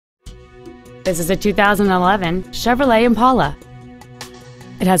This is a 2011 Chevrolet Impala.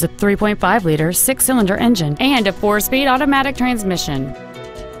 It has a 3.5-liter 6-cylinder engine and a 4-speed automatic transmission.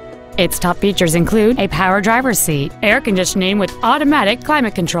 Its top features include a power driver's seat, air conditioning with automatic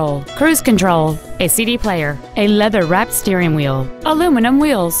climate control, cruise control, a CD player, a leather-wrapped steering wheel, aluminum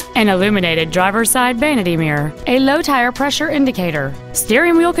wheels, an illuminated driver's side vanity mirror, a low tire pressure indicator,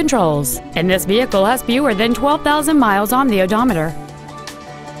 steering wheel controls, and this vehicle has fewer than 12,000 miles on the odometer.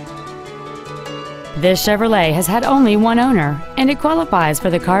 This Chevrolet has had only one owner, and it qualifies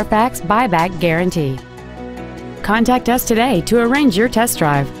for the Carfax buyback guarantee. Contact us today to arrange your test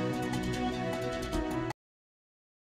drive.